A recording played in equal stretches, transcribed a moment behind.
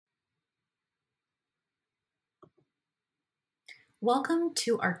Welcome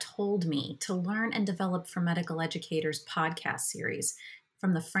to our Told Me to Learn and Develop for Medical Educators podcast series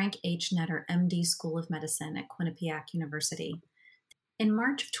from the Frank H. Netter MD School of Medicine at Quinnipiac University. In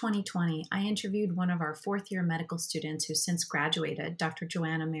March of 2020, I interviewed one of our fourth-year medical students who since graduated, Dr.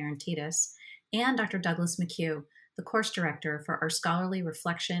 Joanna Marantidis, and Dr. Douglas McHugh, the course director for our Scholarly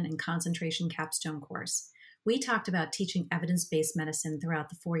Reflection and Concentration Capstone course. We talked about teaching evidence-based medicine throughout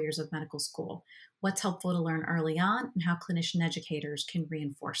the 4 years of medical school, what's helpful to learn early on, and how clinician educators can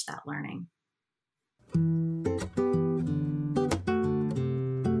reinforce that learning.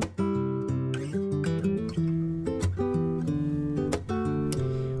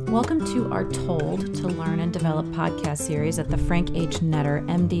 Welcome to our Told to Learn and Develop podcast series at the Frank H. Netter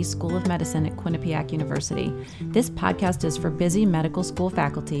MD School of Medicine at Quinnipiac University. This podcast is for busy medical school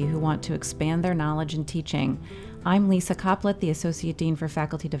faculty who want to expand their knowledge in teaching. I'm Lisa Coplet, the Associate Dean for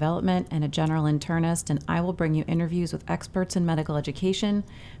Faculty Development and a general internist, and I will bring you interviews with experts in medical education,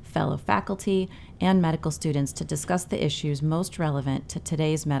 fellow faculty, and medical students to discuss the issues most relevant to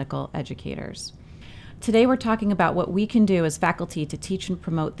today's medical educators. Today we're talking about what we can do as faculty to teach and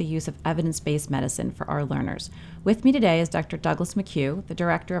promote the use of evidence-based medicine for our learners. With me today is Dr. Douglas McHugh, the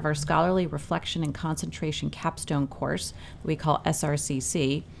director of our Scholarly Reflection and Concentration Capstone course that we call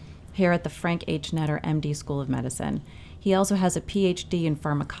SRCC, here at the Frank H. Netter MD School of Medicine. He also has a PhD in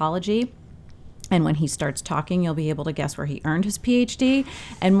pharmacology, and when he starts talking, you'll be able to guess where he earned his PhD,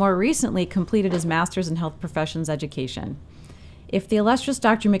 and more recently completed his master's in health professions education. If the illustrious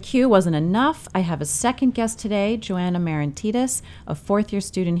Dr. McHugh wasn't enough, I have a second guest today, Joanna Marantidis, a fourth-year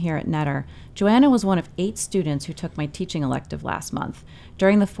student here at Netter. Joanna was one of 8 students who took my teaching elective last month.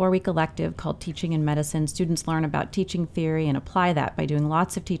 During the 4-week elective called Teaching in Medicine, students learn about teaching theory and apply that by doing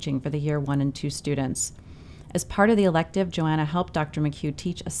lots of teaching for the year 1 and 2 students. As part of the elective, Joanna helped Dr. McHugh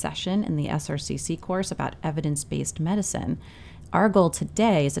teach a session in the SRCC course about evidence-based medicine. Our goal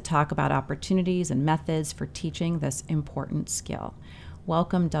today is to talk about opportunities and methods for teaching this important skill.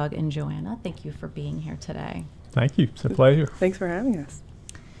 Welcome, Doug and Joanna. Thank you for being here today. Thank you. It's a pleasure. Thanks for having us.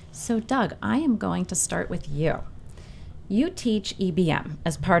 So, Doug, I am going to start with you. You teach EBM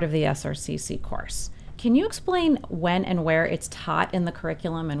as part of the SRCC course. Can you explain when and where it's taught in the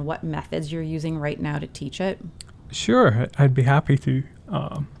curriculum and what methods you're using right now to teach it? Sure, I'd be happy to.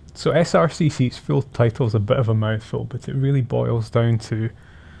 So SRCC's full title is a bit of a mouthful, but it really boils down to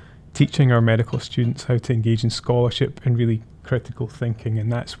teaching our medical students how to engage in scholarship and really critical thinking,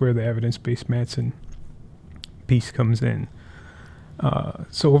 and that's where the evidence-based medicine piece comes in.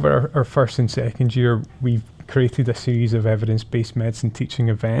 So over our first and second year, we've created a series of evidence-based medicine teaching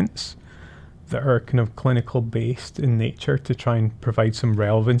events that are kind of clinical based in nature to try and provide some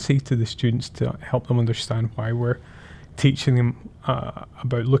relevancy to the students to help them understand why we're teaching them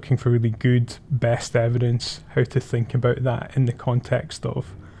about looking for really good, best evidence, how to think about that in the context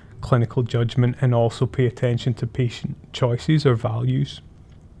of clinical judgment, and also pay attention to patient choices or values.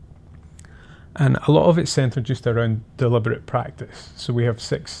 And a lot of it's centered just around deliberate practice. So we have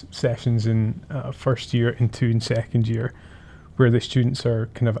 6 sessions in first year and 2 in second year, where the students are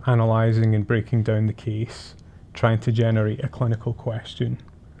kind of analysing and breaking down the case, trying to generate a clinical question,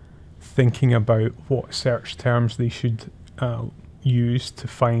 thinking about what search terms they should use to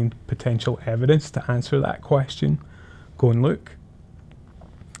find potential evidence to answer that question, go and look,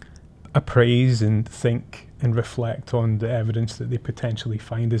 appraise and think and reflect on the evidence that they potentially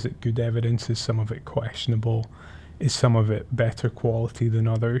find. Is it good evidence? Is some of it questionable? Is some of it better quality than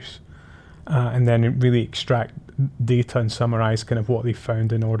others? And then really extract data and summarize kind of what they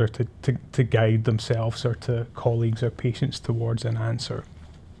found in order to guide themselves or to colleagues or patients towards an answer.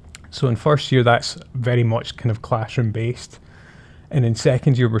 So in first year, that's very much kind of classroom based. And in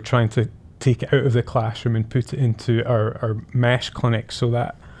second year, we're trying to take it out of the classroom and put it into our MESH clinic. So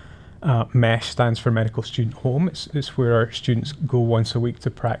that MESH stands for Medical Student Home. It's where our students go once a week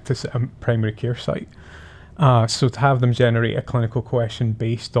to practice at a primary care site. So to have them generate a clinical question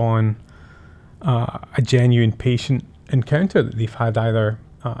based on a genuine patient encounter that they've had either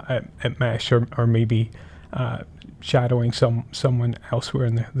at MESH or maybe shadowing someone elsewhere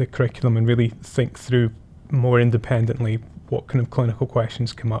in the curriculum, and really think through more independently what kind of clinical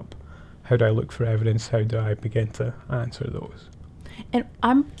questions come up, how do I look for evidence, how do I begin to answer those. And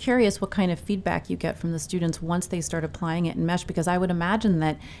I'm curious what kind of feedback you get from the students once they start applying it in MESH, because I would imagine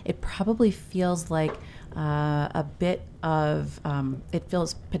that it probably feels like a bit of, it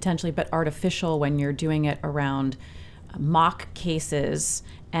feels potentially a bit artificial when you're doing it around mock cases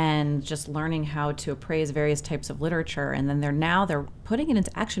and just learning how to appraise various types of literature. And then they're putting it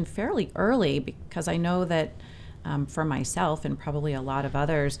into action fairly early, because I know that for myself and probably a lot of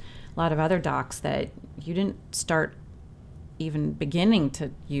other docs, that you didn't start even beginning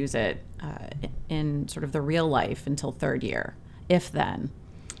to use it in sort of the real life until third year, if then?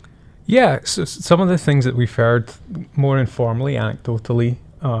 Yeah, so some of the things that we've heard more informally, anecdotally,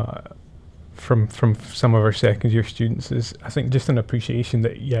 from some of our second year students is, I think, just an appreciation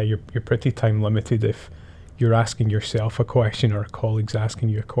that, you're pretty time limited if you're asking yourself a question or a colleague's asking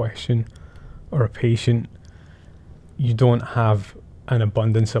you a question or a patient. You don't have an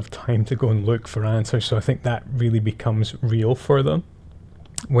abundance of time to go and look for answers. So I think that really becomes real for them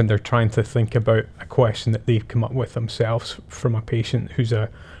when they're trying to think about a question that they've come up with themselves from a patient who's a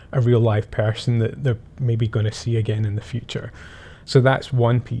real live person that they're maybe going to see again in the future. So that's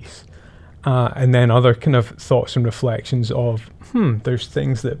one piece. And then other kind of thoughts and reflections of, there's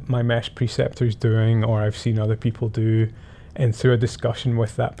things that my mesh preceptor is doing or I've seen other people do. And through a discussion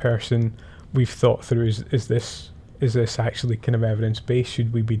with that person, we've thought through, is this actually kind of evidence-based?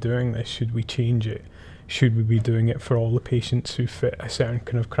 Should we be doing this? Should we change it? Should we be doing it for all the patients who fit a certain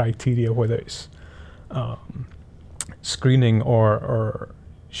kind of criteria, whether it's screening or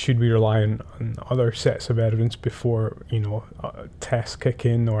should we rely on other sets of evidence before, tests kick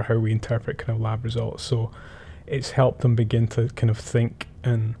in, or how we interpret kind of lab results? So it's helped them begin to kind of think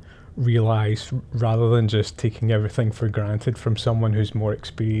and realize, rather than just taking everything for granted from someone who's more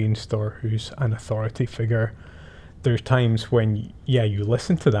experienced or who's an authority figure, there's times when, you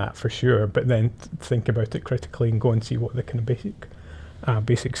listen to that for sure, but then think about it critically and go and see what the kind of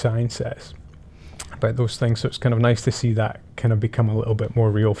basic science says about those things. So it's kind of nice to see that kind of become a little bit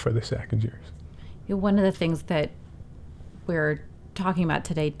more real for the second years. One of the things that we're talking about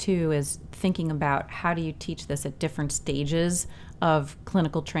today too is thinking about how do you teach this at different stages of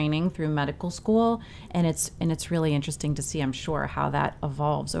clinical training through medical school, and it's really interesting to see, I'm sure, how that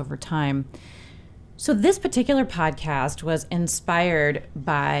evolves over time. So this particular podcast was inspired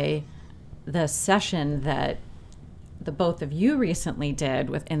by the session that the both of you recently did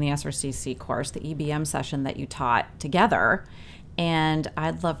within the SRCC course, the EBM session that you taught together. And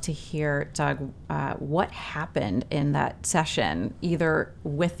I'd love to hear, Doug, what happened in that session, either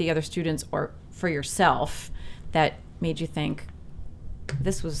with the other students or for yourself, that made you think,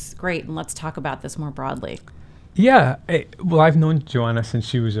 this was great, and let's talk about this more broadly. Yeah, well, I've known Joanna since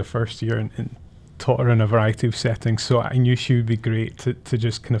she was a first year and taught her in a variety of settings, so I knew she would be great to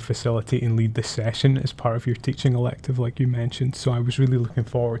just kind of facilitate and lead the session as part of your teaching elective, like you mentioned. So I was really looking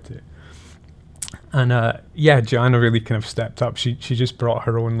forward to it. And Joanna really kind of stepped up. She just brought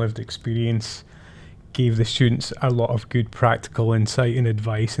her own lived experience, gave the students a lot of good practical insight and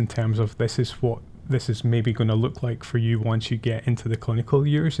advice in terms of this is what this is maybe going to look like for you once you get into the clinical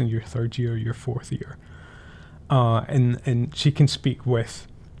years in your third year or your fourth year. And she can speak with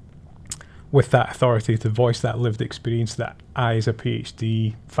that authority to voice that lived experience that I, as a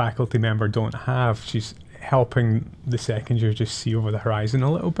PhD faculty member, don't have. She's helping the second year just see over the horizon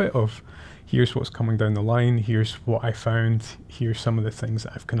a little bit of, here's what's coming down the line, here's what I found, here's some of the things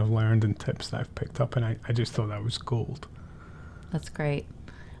that I've kind of learned and tips that I've picked up, and I just thought that was gold. That's great.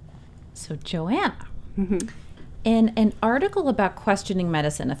 So Joanna, in an article about questioning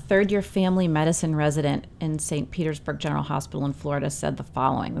medicine, a third-year family medicine resident in St. Petersburg General Hospital in Florida said the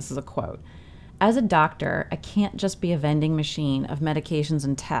following. This is a quote. "As a doctor, I can't just be a vending machine of medications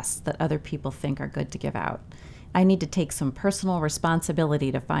and tests that other people think are good to give out. I need to take some personal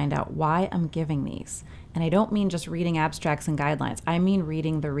responsibility to find out why I'm giving these. And I don't mean just reading abstracts and guidelines. I mean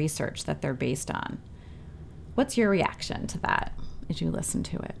reading the research that they're based on." What's your reaction to that as you listen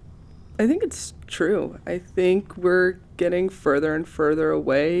to it? I think it's true. I think we're getting further and further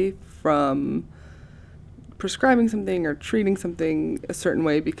away from prescribing something or treating something a certain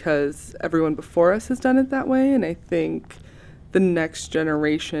way because everyone before us has done it that way. And I think the next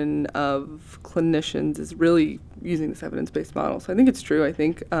generation of clinicians is really using this evidence-based model. So I think it's true. I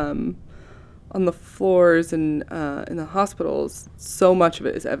think on the floors and in the hospitals, so much of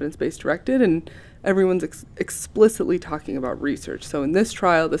it is evidence-based directed, and everyone's explicitly talking about research. So in this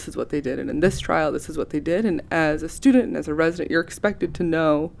trial, this is what they did, and in this trial, this is what they did. And as a student and as a resident, you're expected to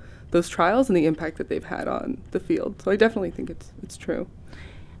know those trials and the impact that they've had on the field. So I definitely think it's true.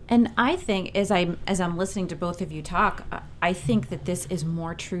 And I think as I'm listening to both of you talk, I think that this is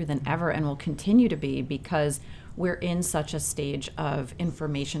more true than ever and will continue to be because we're in such a stage of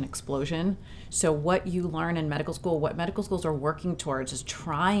information explosion. So what you learn in medical school, what medical schools are working towards is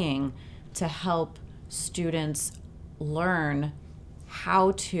trying to help students learn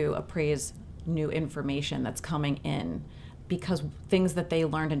how to appraise new information that's coming in, because things that they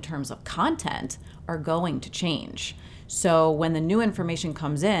learned in terms of content are going to change. So when the new information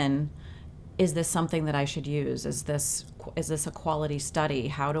comes in, is this something that I should use? Is this a quality study?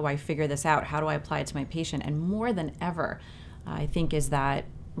 How do I figure this out? How do I apply it to my patient? And more than ever, I think, is that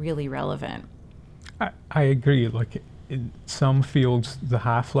really relevant? I agree. Like in some fields, the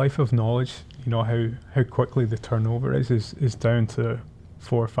half-life of knowledge, how quickly the turnover is down to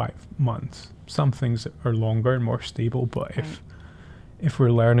 4 or 5 months. Some things are longer and more stable, but Right. if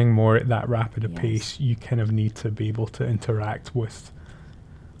we're learning more at that rapid a Yes. pace, you kind of need to be able to interact with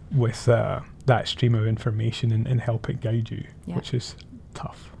that stream of information and help it guide you, Yeah. which is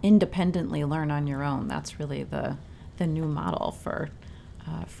tough. Independently learn on your own. That's really the new model for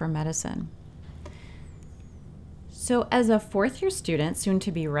medicine. So as a fourth-year student, soon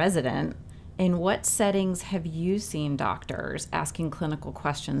to be resident, in what settings have you seen doctors asking clinical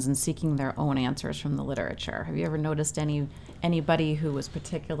questions and seeking their own answers from the literature? Have you ever noticed anybody who was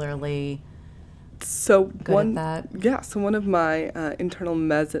particularly So good at that? Yeah, so one of my internal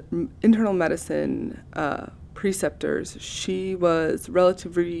medicine preceptors, she was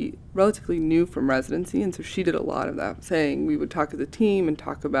relatively new from residency, and so she did a lot of that, saying we would talk as a team and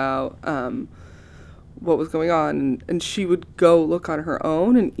talk about what was going on, and she would go look on her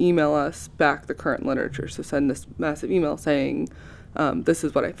own and email us back the current literature. So send this massive email saying, this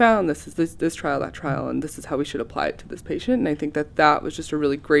is what I found, this is this trial, that trial, and this is how we should apply it to this patient. And I think that was just a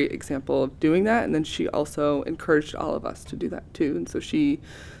really great example of doing that. And then she also encouraged all of us to do that too. And so she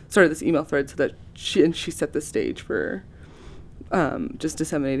started this email thread so that she set the stage for just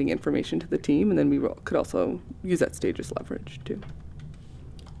disseminating information to the team. And then we could also use that stage as leverage too.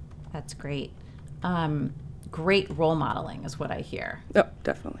 That's great. Great role modeling is what I hear. Oh,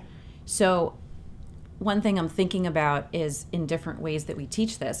 definitely. So one thing I'm thinking about is in different ways that we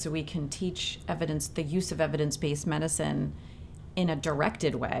teach this. So we can teach the use of evidence-based medicine in a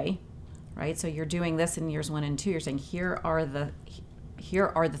directed way, right? So you're doing this in years 1 and 2. You're saying, here are the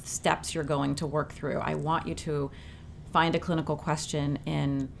steps you're going to work through. I want you to find a clinical question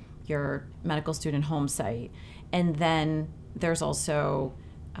in your medical student home site. And then there's also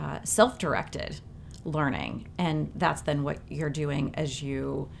self-directed learning. And that's then what you're doing as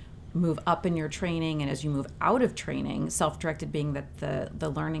you move up in your training and as you move out of training, self-directed being that the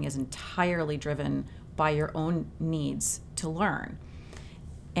learning is entirely driven by your own needs to learn.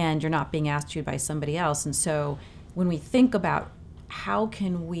 And you're not being asked to by somebody else. And so when we think about how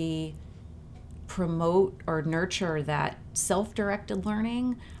can we promote or nurture that self-directed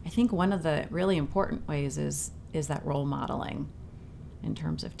learning, I think one of the really important ways is that role modeling in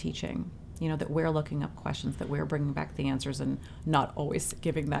terms of teaching. That we're looking up questions, that we're bringing back the answers and not always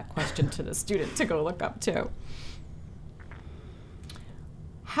giving that question to the student to go look up too.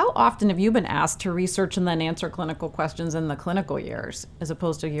 How often have you been asked to research and then answer clinical questions in the clinical years as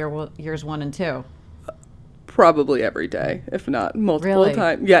opposed to years 1 and 2? Probably every day, if not multiple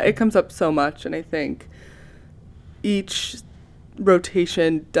times. Yeah, it comes up so much, and I think each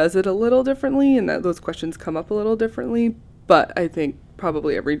rotation does it a little differently, and that those questions come up a little differently. But I think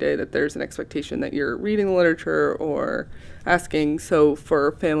probably every day that there's an expectation that you're reading the literature or asking. So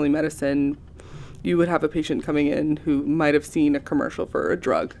for family medicine, you would have a patient coming in who might have seen a commercial for a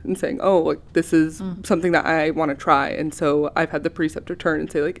drug and saying, oh, like, this is something that I want to try. And so I've had the preceptor turn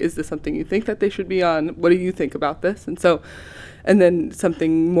and say, like, is this something you think that they should be on? What do you think about this? And then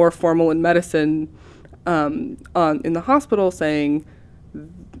something more formal in medicine in the hospital saying,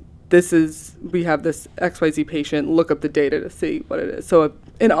 we have this XYZ patient, look up the data to see what it is. So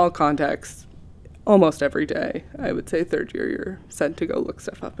in all contexts, almost every day, I would say third year, you're sent to go look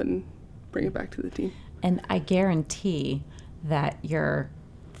stuff up and bring it back to the team. And I guarantee that your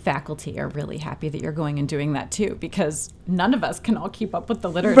faculty are really happy that you're going and doing that too, because none of us can all keep up with the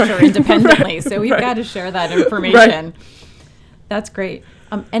literature independently. So we've got to share that information. Right. That's great.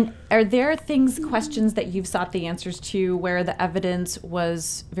 And are there questions that you've sought the answers to where the evidence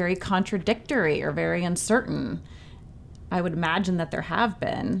was very contradictory or very uncertain? I would imagine that there have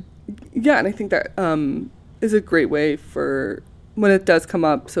been. Yeah, and I think that is a great way for when it does come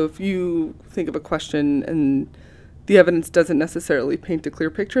up. So if you think of a question and the evidence doesn't necessarily paint a clear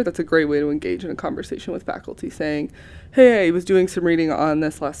picture, that's a great way to engage in a conversation with faculty saying, hey, I was doing some reading on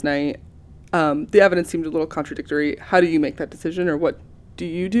this last night. The evidence seemed a little contradictory. How do you make that decision, or what do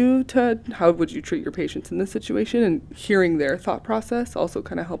you do how would you treat your patients in this situation? And hearing their thought process also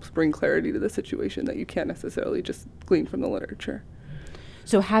kind of helps bring clarity to the situation that you can't necessarily just glean from the literature.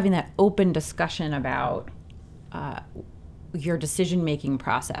 So having that open discussion about your decision-making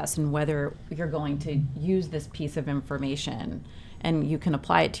process and whether you're going to use this piece of information and you can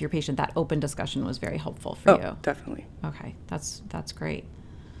apply it to your patient, that open discussion was very helpful for you. Oh, definitely. Okay, that's great.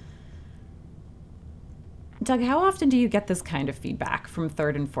 Doug, how often do you get this kind of feedback from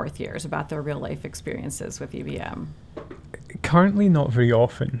third and fourth years about their real life experiences with EBM? Currently not very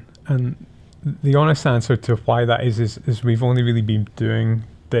often. And the honest answer to why that is we've only really been doing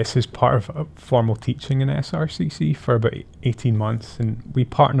this as part of formal teaching in SRCC for about 18 months, and we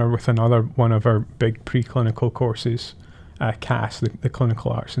partner with another one of our big preclinical courses, CAS, the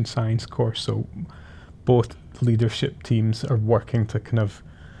Clinical Arts and Science course. So both leadership teams are working to kind of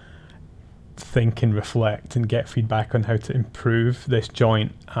think and reflect and get feedback on how to improve this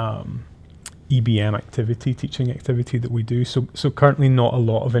joint EBM activity, teaching activity that we do. So currently not a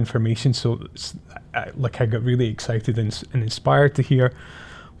lot of information. So I got really excited and inspired to hear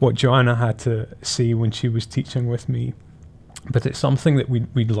what Joanna had to say when she was teaching with me. But it's something that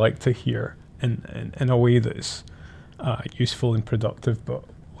we'd like to hear in a way that's useful and productive. But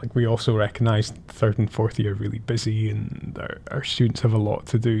like, we also recognize third and fourth year are really busy, and our students have a lot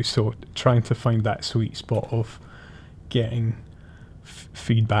to do. So trying to find that sweet spot of getting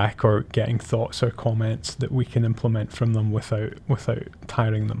feedback or getting thoughts or comments that we can implement from them without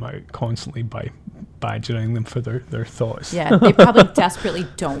tiring them out constantly by badgering them for their thoughts. Yeah, they probably desperately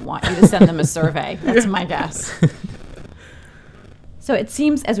don't want you to send them a survey. That's my guess. So it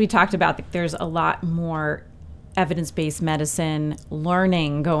seems, as we talked about, that there's a lot more evidence-based medicine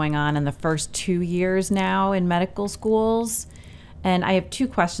learning going on in the first 2 years now in medical schools. And I have two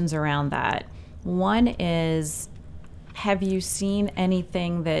questions around that. One is, have you seen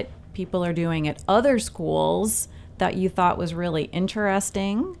anything that people are doing at other schools that you thought was really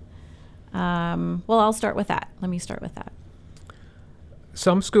interesting? Well, I'll start with that. Let me start with that.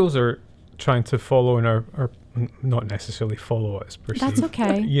 Some schools are trying to follow in our not necessarily follow us per se. That's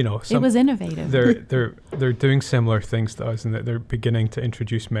okay. It was innovative. They're doing similar things to us, in that they're beginning to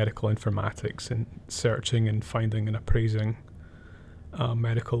introduce medical informatics and searching and finding and appraising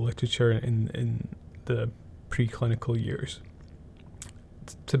medical literature in the preclinical years.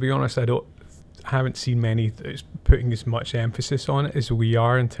 To be honest, I haven't seen many that's putting as much emphasis on it as we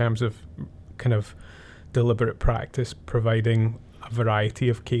are, in terms of kind of deliberate practice, providing a variety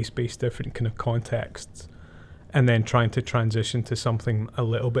of case-based different kind of contexts, and then trying to transition to something a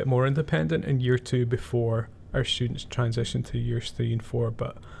little bit more independent in year 2 before our students transition to years 3 and 4.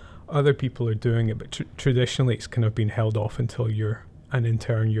 But other people are doing it, but traditionally it's kind of been held off until you're an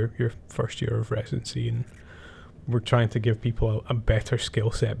intern, your first year of residency, and we're trying to give people a better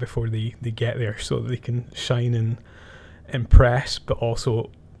skill set before they get there, so that they can shine and impress, but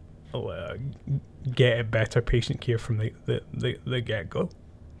also get better patient care from the get-go.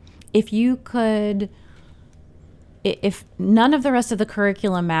 If none of the rest of the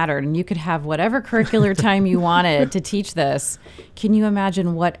curriculum mattered and you could have whatever curricular time you wanted to teach this, can you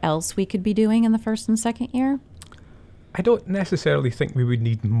imagine what else we could be doing in the first and second year? I don't necessarily think we would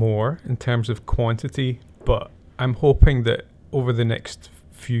need more in terms of quantity, but I'm hoping that over the next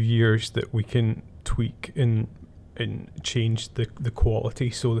few years that we can tweak and change the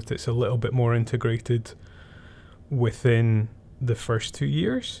quality so that it's a little bit more integrated within the first 2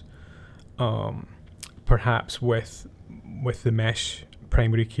 years. Perhaps with the MESH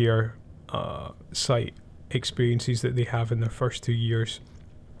primary care site experiences that they have in their first 2 years,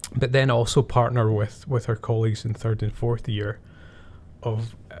 but then also partner with our colleagues in third and fourth year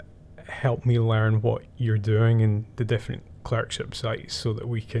of help me learn what you're doing in the different clerkship sites, so that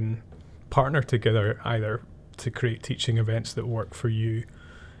we can partner together either to create teaching events that work for you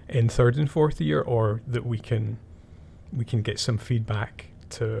in third and fourth year, or that we can get some feedback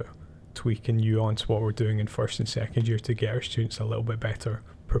to tweak and nuance what we're doing in first and second year to get our students a little bit better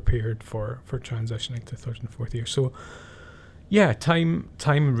prepared for transitioning to third and fourth year. So yeah, time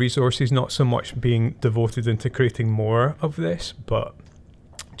and resources not so much being devoted into creating more of this, but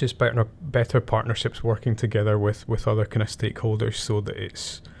just better partnerships, working together with other kind of stakeholders, so that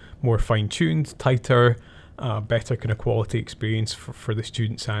it's more fine-tuned, tighter, better kind of quality experience for the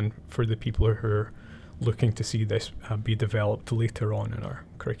students and for the people who are looking to see this be developed later on in our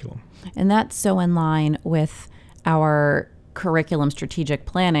curriculum. And that's so in line with our curriculum strategic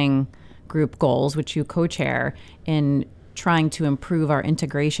planning group goals, which you co-chair, in trying to improve our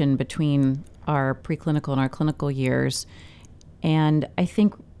integration between our preclinical and our clinical years. And I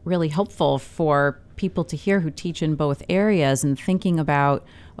think really helpful for people to hear who teach in both areas, and thinking about,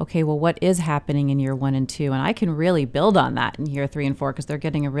 okay, well, what is happening in year 1 and 2? And I can really build on that in year 3 and 4, because they're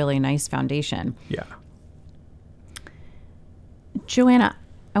getting a really nice foundation. Yeah. Joanna,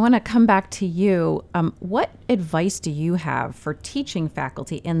 I want to come back to you. What advice do you have for teaching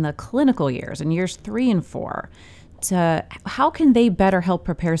faculty in the clinical years, in years 3 and 4? How can they better help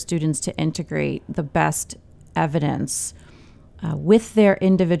prepare students to integrate the best evidence with their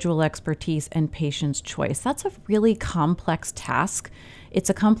individual expertise and patient's choice? That's a really complex task.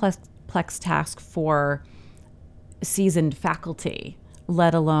 It's a complex task for seasoned faculty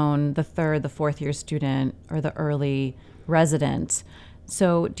let alone the third, the fourth year student, or the early resident.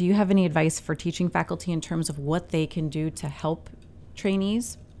 So do you have any advice for teaching faculty in terms of what they can do to help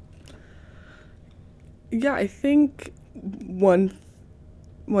trainees? Yeah, I think one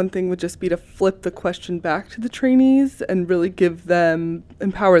thing would just be to flip the question back to the trainees and really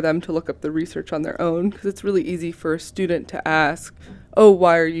empower them to look up the research on their own, because it's really easy for a student to ask, oh,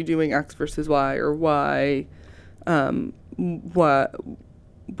 why are you doing X versus Y, or why, what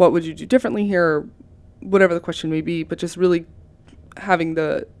would you do differently here, or whatever the question may be, but just really having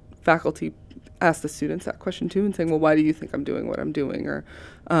the faculty ask the students that question too, and saying, well, why do you think I'm doing what I'm doing, or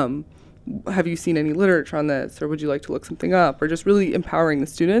have you seen any literature on this, or would you like to look something up, or just really empowering the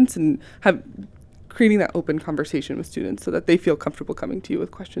students and creating that open conversation with students so that they feel comfortable coming to you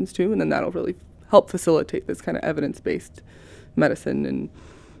with questions too, and then that'll really help facilitate this kind of evidence-based medicine and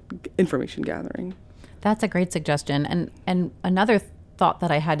information gathering. That's a great suggestion. And another thought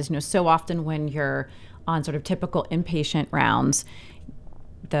that I had is, so often when you're on sort of typical inpatient rounds,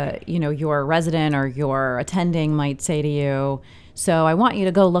 your resident or your attending might say to you, so I want you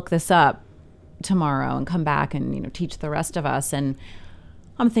to go look this up tomorrow and come back and, teach the rest of us. And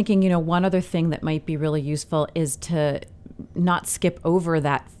I'm thinking, one other thing that might be really useful is to not skip over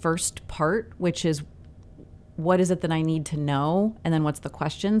that first part, which is, what is it that I need to know? And then what's the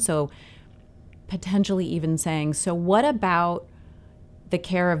question? So potentially even saying, so what about the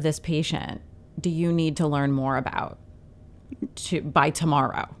care of this patient do you need to learn more about by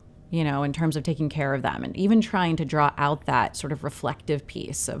tomorrow, in terms of taking care of them, and even trying to draw out that sort of reflective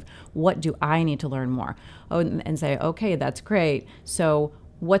piece of what do I need to learn more? Oh, and say, okay, that's great. So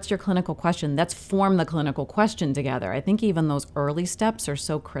what's your clinical question? Let's form the clinical question together. I think even those early steps are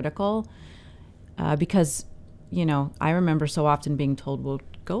so critical because, I remember so often being told, well,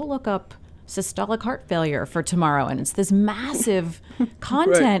 go look up systolic heart failure for tomorrow. And it's this massive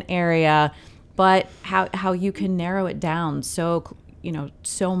content area, but how you can narrow it down so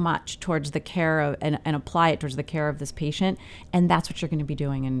much towards the care of and apply it towards the care of this patient. And that's what you're going to be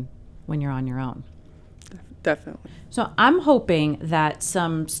doing when you're on your own. Definitely. So I'm hoping that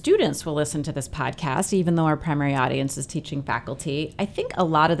some students will listen to this podcast, even though our primary audience is teaching faculty. I think a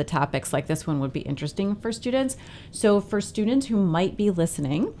lot of the topics like this one would be interesting for students. So for students who might be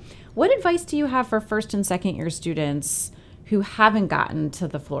listening, what advice do you have for first and second year students who haven't gotten to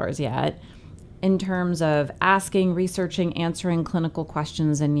the floors yet in terms of asking, researching, answering clinical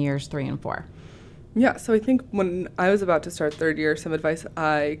questions in years 3 and 4? Yeah, so I think when I was about to start third year, some advice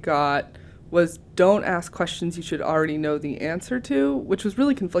I got was don't ask questions you should already know the answer to, which was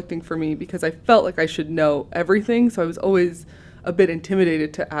really conflicting for me because I felt like I should know everything. So I was always a bit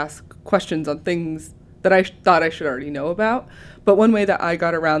intimidated to ask questions on things that I thought I should already know about. But one way that I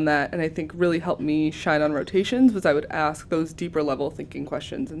got around that, and I think really helped me shine on rotations, was I would ask those deeper level thinking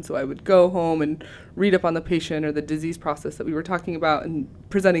questions. And so I would go home and read up on the patient or the disease process that we were talking about and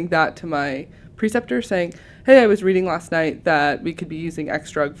presenting that to my preceptor saying, hey, I was reading last night that we could be using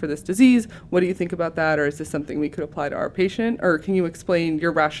X drug for this disease. What do you think about that? Or is this something we could apply to our patient? Or can you explain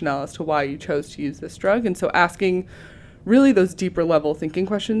your rationale as to why you chose to use this drug? And so asking really those deeper level thinking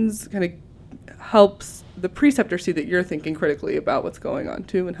questions kind of helps the preceptor see that you're thinking critically about what's going on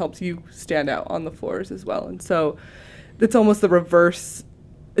too, and helps you stand out on the floors as well. And so it's almost the reverse.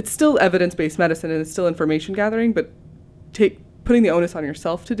 It's still evidence-based medicine and it's still information gathering, but putting the onus on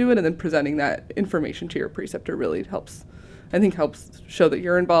yourself to do it and then presenting that information to your preceptor really helps show that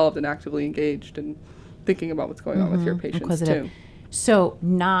you're involved and actively engaged and thinking about what's going on with your patients Inquisitive. too. So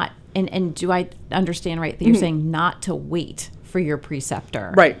not, and do I understand right that you're saying not to wait for your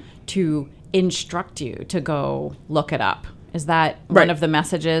preceptor to instruct you to go look it up? Is that one of the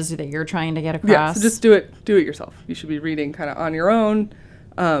messages that you're trying to get across? Yeah, so just do it yourself. You should be reading kind of on your own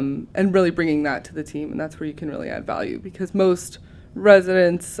and really bringing that to the team, and that's where you can really add value because most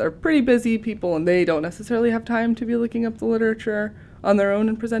residents are pretty busy people and they don't necessarily have time to be looking up the literature on their own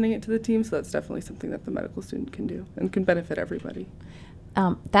and presenting it to the team, so that's definitely something that the medical student can do and can benefit everybody.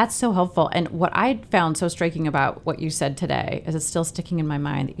 That's so helpful. And what I found so striking about what you said today is it's still sticking in my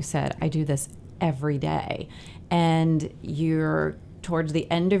mind that you said, I do this every day. And you're towards the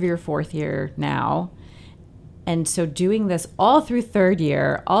end of your fourth year now. And so doing this all through third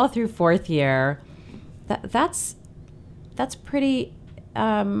year, all through fourth year, that's pretty,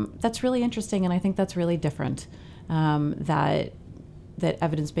 that's really interesting. And I think that's really different, that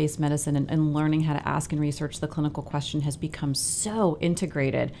evidence-based medicine and learning how to ask and research the clinical question has become so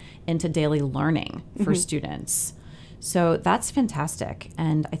integrated into daily learning for students. So that's fantastic.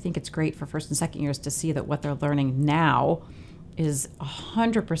 And I think it's great for first and second years to see that what they're learning now is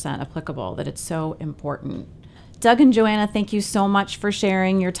 100% applicable, that it's so important Doug and Joanna, thank you so much for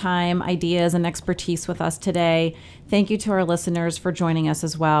sharing your time, ideas, and expertise with us today. Thank you to our listeners for joining us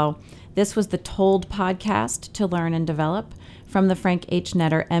as well. This was the Told podcast to learn and develop from the Frank H.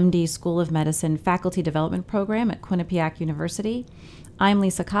 Netter, MD, School of Medicine Faculty Development Program at Quinnipiac University. I'm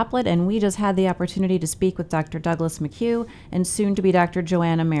Lisa Coplet, and we just had the opportunity to speak with Dr. Douglas McHugh and soon to be Dr.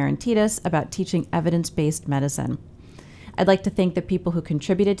 Joanna Marantitis about teaching evidence-based medicine. I'd like to thank the people who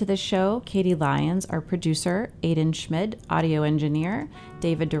contributed to this show: Katie Lyons, our producer, Aidan Schmid, audio engineer,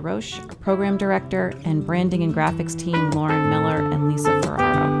 David DeRoche, our program director, and branding and graphics team, Lauren Miller and